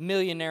The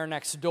Millionaire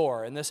Next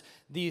Door. And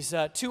these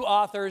two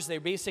authors, they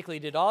basically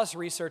did all this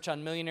research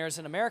on millionaires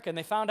in America, and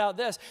they found out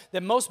that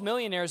most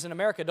millionaires in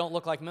America don't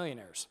look like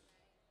millionaires.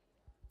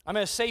 I'm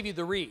going to save you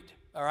the read,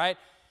 all right?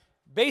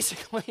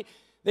 Basically,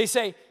 they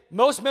say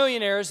most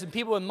millionaires and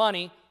people with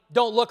money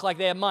don't look like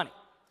they have money.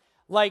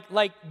 Like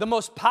the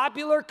most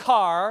popular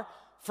car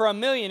for a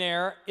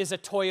millionaire is a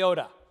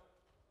Toyota.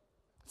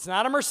 It's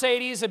not a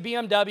Mercedes, a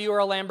BMW, or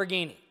a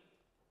Lamborghini,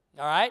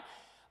 all right?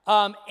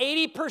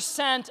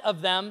 80%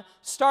 of them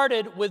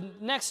started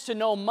with next to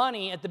no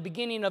money at the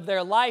beginning of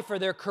their life or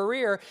their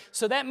career,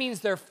 so that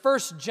means they're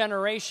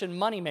first-generation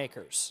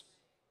moneymakers.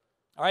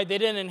 All right, they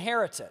didn't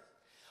inherit it.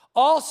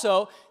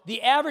 Also,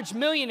 the average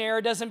millionaire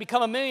doesn't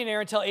become a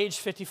millionaire until age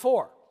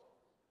 54.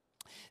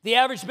 The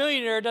average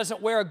millionaire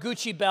doesn't wear a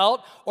Gucci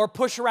belt or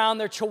push around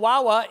their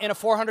Chihuahua in a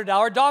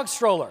 $400 dog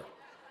stroller.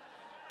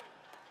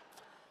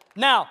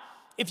 Now,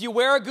 if you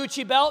wear a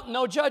Gucci belt,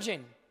 no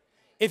judging.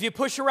 If you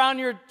push around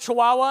your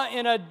Chihuahua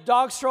in a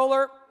dog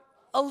stroller,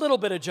 a little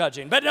bit of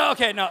judging. But no,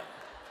 okay, no.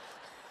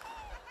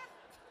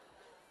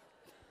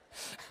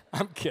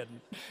 I'm kidding,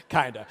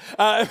 kind of.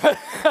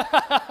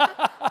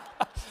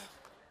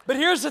 But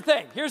here's the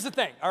thing,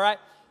 all right?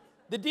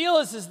 The deal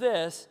is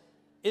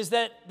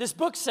that this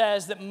book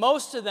says that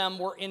most of them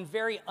were in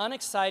very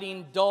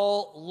unexciting,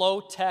 dull,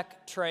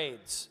 low-tech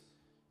trades.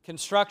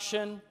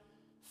 Construction,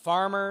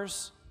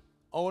 farmers,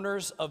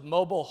 owners of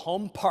mobile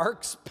home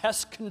parks,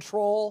 pest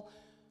control,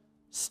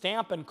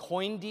 stamp and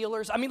coin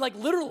dealers. I mean, like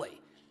literally,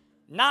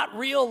 not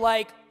real,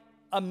 like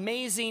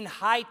amazing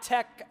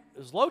high-tech, it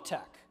was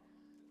low-tech.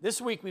 This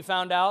week we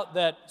found out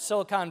that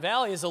Silicon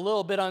Valley is a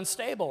little bit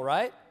unstable,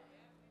 right?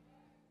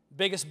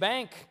 Biggest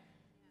bank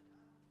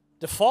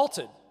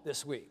defaulted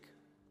this week.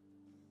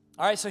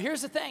 All right, so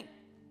here's the thing.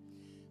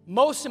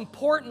 Most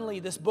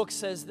importantly, this book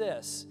says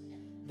this.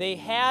 They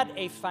had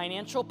a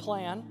financial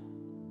plan.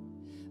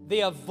 They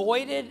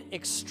avoided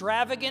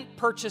extravagant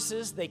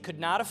purchases they could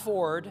not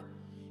afford,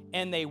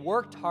 and they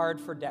worked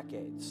hard for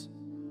decades.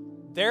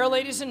 There,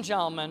 ladies and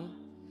gentlemen,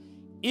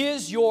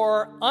 is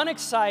your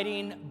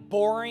unexciting,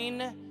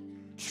 boring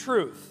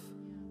truth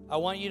I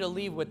want you to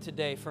leave with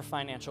today for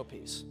financial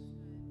peace.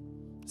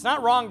 It's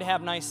not wrong to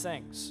have nice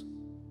things.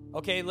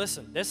 Okay,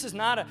 listen, this is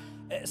not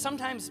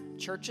sometimes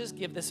churches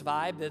give this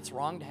vibe that it's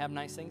wrong to have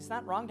nice things. It's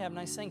not wrong to have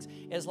nice things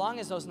as long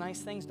as those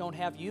nice things don't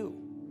have you.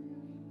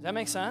 Does that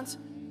make sense?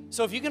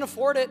 So if you can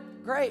afford it,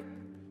 great.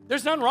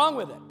 There's nothing wrong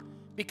with it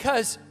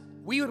because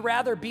we would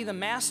rather be the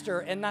master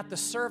and not the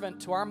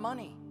servant to our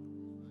money.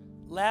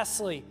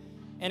 Lastly,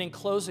 and in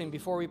closing,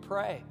 before we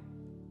pray,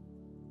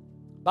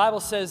 the Bible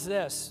says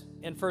this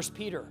in 1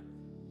 Peter,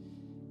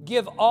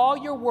 give all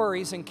your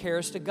worries and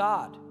cares to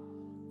God,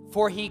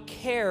 for He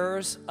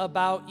cares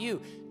about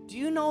you. Do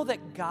you know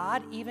that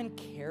God even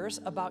cares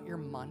about your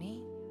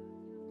money?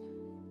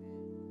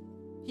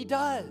 He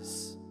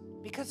does,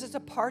 because it's a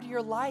part of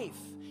your life.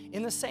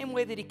 In the same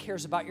way that He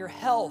cares about your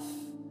health,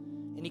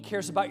 and He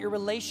cares about your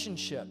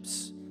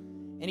relationships,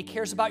 and He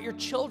cares about your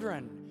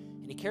children,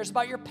 and He cares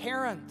about your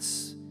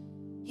parents.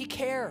 He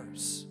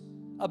cares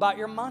about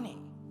your money.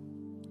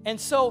 And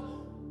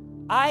so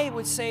I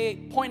would say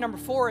point number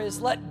 4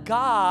 is let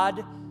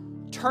God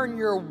turn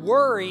your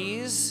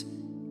worries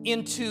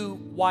into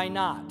why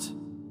not.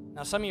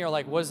 Now, some of you are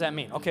like, what does that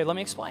mean? Okay, let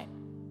me explain.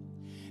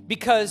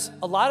 Because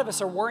a lot of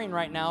us are worrying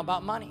right now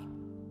about money.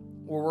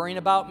 We're worrying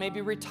about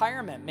maybe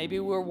retirement. Maybe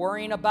we're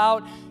worrying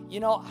about,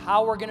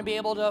 how we're going to be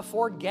able to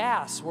afford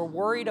gas. We're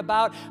worried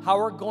about how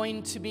we're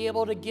going to be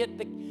able to get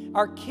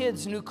our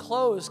kids new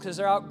clothes because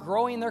they're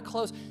outgrowing their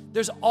clothes.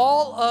 There's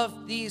all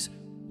of these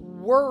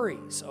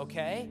worries,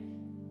 okay?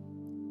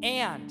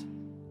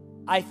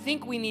 And I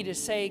think we need to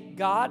say,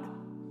 God,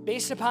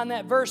 based upon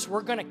that verse,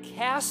 we're going to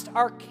cast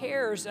our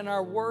cares and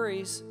our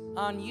worries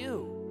on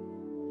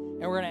you.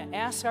 And we're going to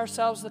ask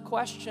ourselves the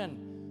question,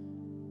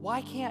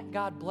 why can't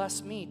God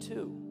bless me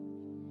too?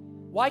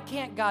 Why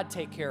can't God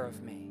take care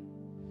of me?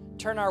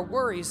 Turn our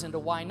worries into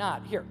why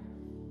not. Here,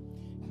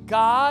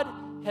 God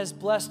has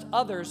blessed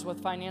others with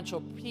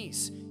financial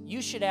peace.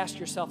 You should ask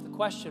yourself the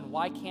question,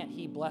 why can't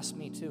He bless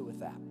me too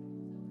with that?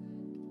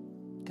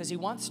 Because He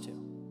wants to.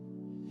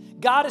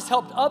 God has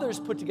helped others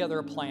put together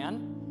a plan.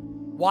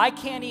 Why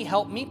can't He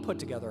help me put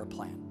together a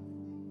plan?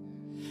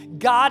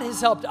 God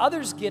has helped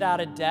others get out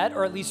of debt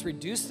or at least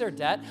reduce their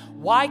debt.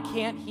 Why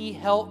can't He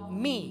help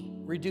me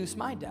reduce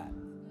my debt?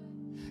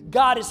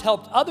 God has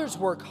helped others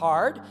work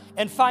hard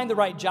and find the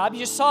right job. You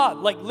just saw it,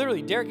 like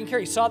literally, Derek and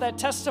Carrie saw that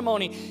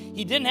testimony.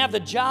 He didn't have the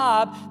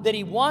job that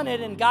he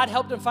wanted, and God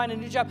helped him find a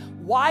new job.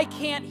 Why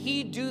can't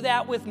He do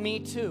that with me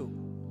too?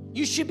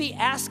 You should be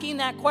asking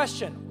that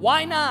question.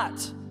 Why not?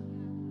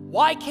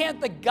 Why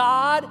can't the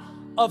God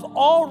of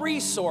all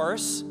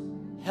resource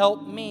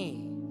help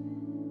me?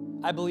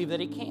 I believe that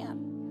He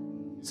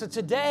can. So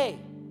today,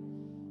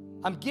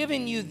 I'm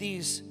giving you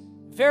these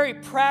very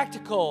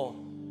practical,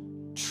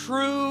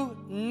 true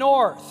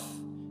north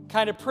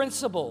kind of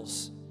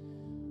principles.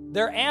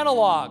 They're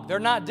analog, they're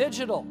not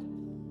digital.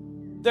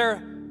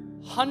 They're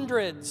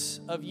hundreds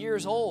of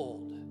years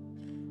old.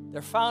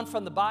 They're found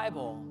from the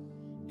Bible.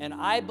 And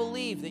I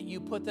believe that you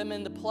put them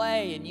into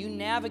play and you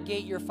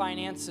navigate your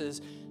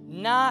finances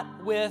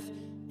not with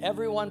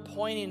everyone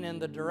pointing in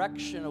the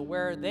direction of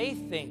where they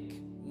think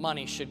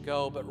money should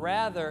go, but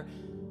rather,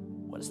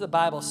 what does the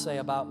Bible say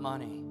about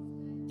money?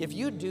 If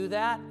you do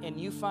that and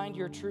you find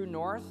your true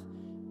north,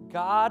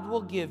 God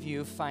will give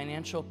you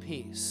financial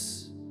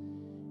peace.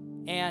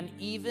 And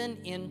even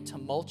in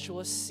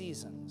tumultuous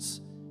seasons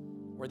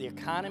where the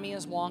economy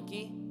is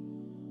wonky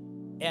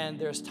and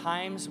there's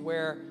times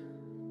where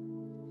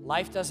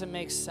life doesn't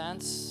make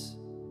sense,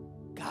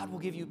 God will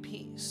give you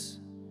peace.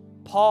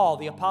 Paul,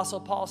 the Apostle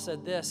Paul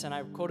said this, and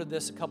I quoted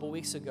this a couple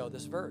weeks ago,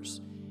 this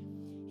verse.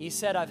 He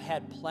said, I've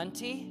had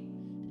plenty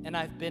and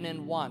I've been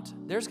in want.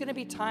 There's going to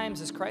be times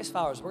as Christ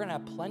followers, we're going to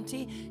have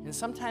plenty, and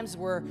sometimes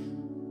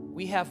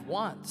we have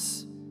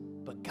wants,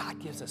 but God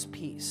gives us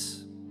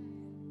peace.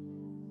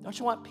 Don't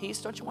you want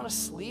peace? Don't you want to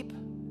sleep?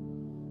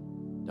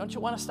 Don't you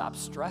want to stop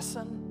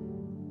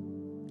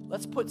stressing?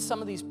 Let's put some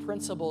of these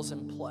principles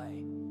in play,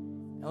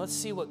 and let's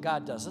see what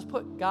God does. Let's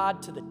put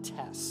God to the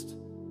test,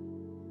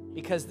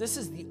 because this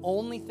is the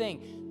only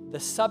thing. The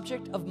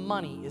subject of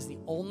money is the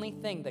only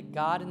thing that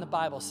God in the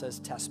Bible says,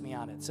 test me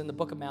on it. It's in the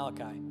book of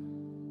Malachi.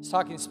 He's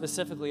talking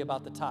specifically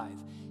about the tithe.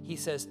 He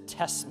says,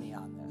 test me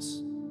on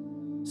this.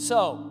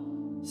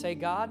 So, say,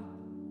 God,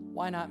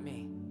 why not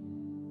me?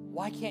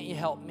 Why can't you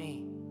help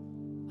me?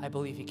 I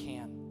believe you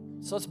can.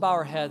 So let's bow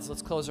our heads.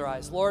 Let's close our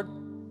eyes. Lord,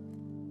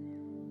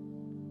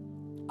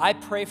 I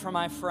pray for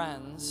my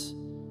friends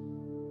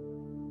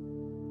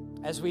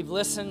as we've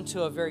listened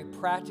to a very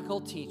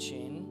practical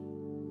teaching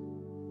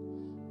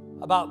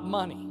about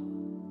money.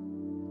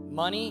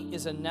 Money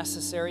is a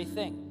necessary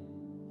thing.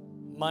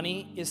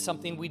 Money is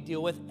something we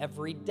deal with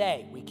every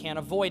day. We can't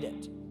avoid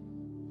it.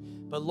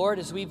 But Lord,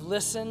 as we've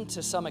listened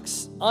to some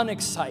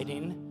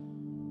unexciting,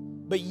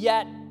 but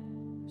yet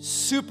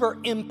super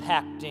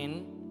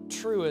impacting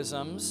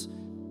truisms,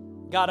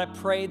 God, I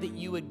pray that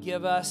you would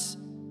give us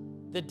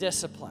the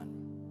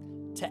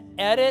discipline to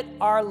edit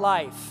our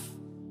life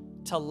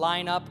to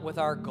line up with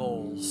our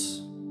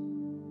goals.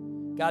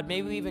 God,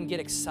 may we even get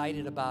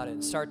excited about it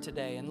and start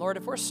today. And Lord,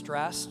 if we're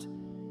stressed,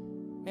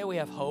 may we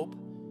have hope.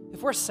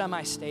 If we're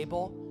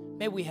semi-stable,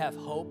 may we have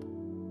hope.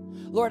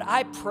 Lord,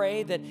 I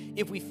pray that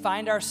if we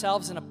find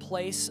ourselves in a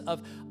place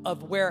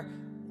of where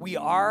we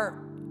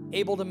are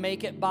able to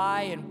make it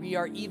by and we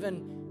are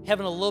even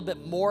having a little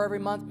bit more every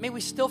month, may we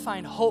still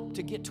find hope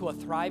to get to a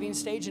thriving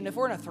stage. And if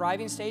we're in a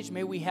thriving stage,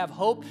 may we have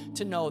hope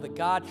to know that,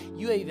 God,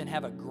 you even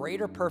have a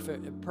greater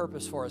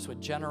purpose for us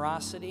with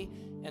generosity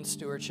and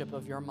stewardship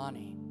of your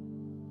money.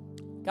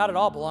 God, it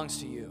all belongs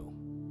to you.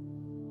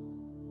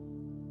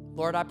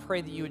 Lord, I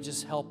pray that you would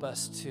just help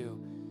us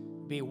to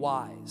be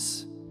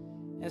wise.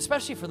 And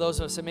especially for those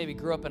of us that maybe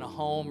grew up in a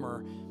home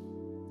or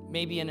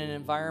maybe in an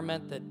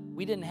environment that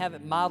we didn't have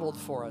it modeled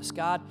for us.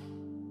 God,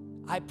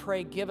 I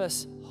pray, give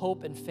us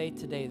hope and faith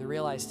today to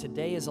realize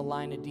today is a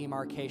line of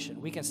demarcation.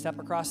 We can step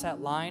across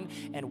that line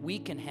and we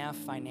can have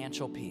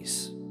financial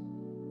peace.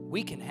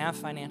 We can have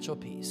financial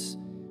peace.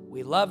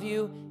 We love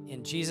you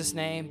in Jesus'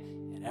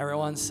 name. And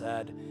everyone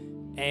said,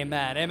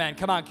 amen. Amen.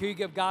 Come on, can you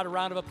give God a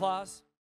round of applause?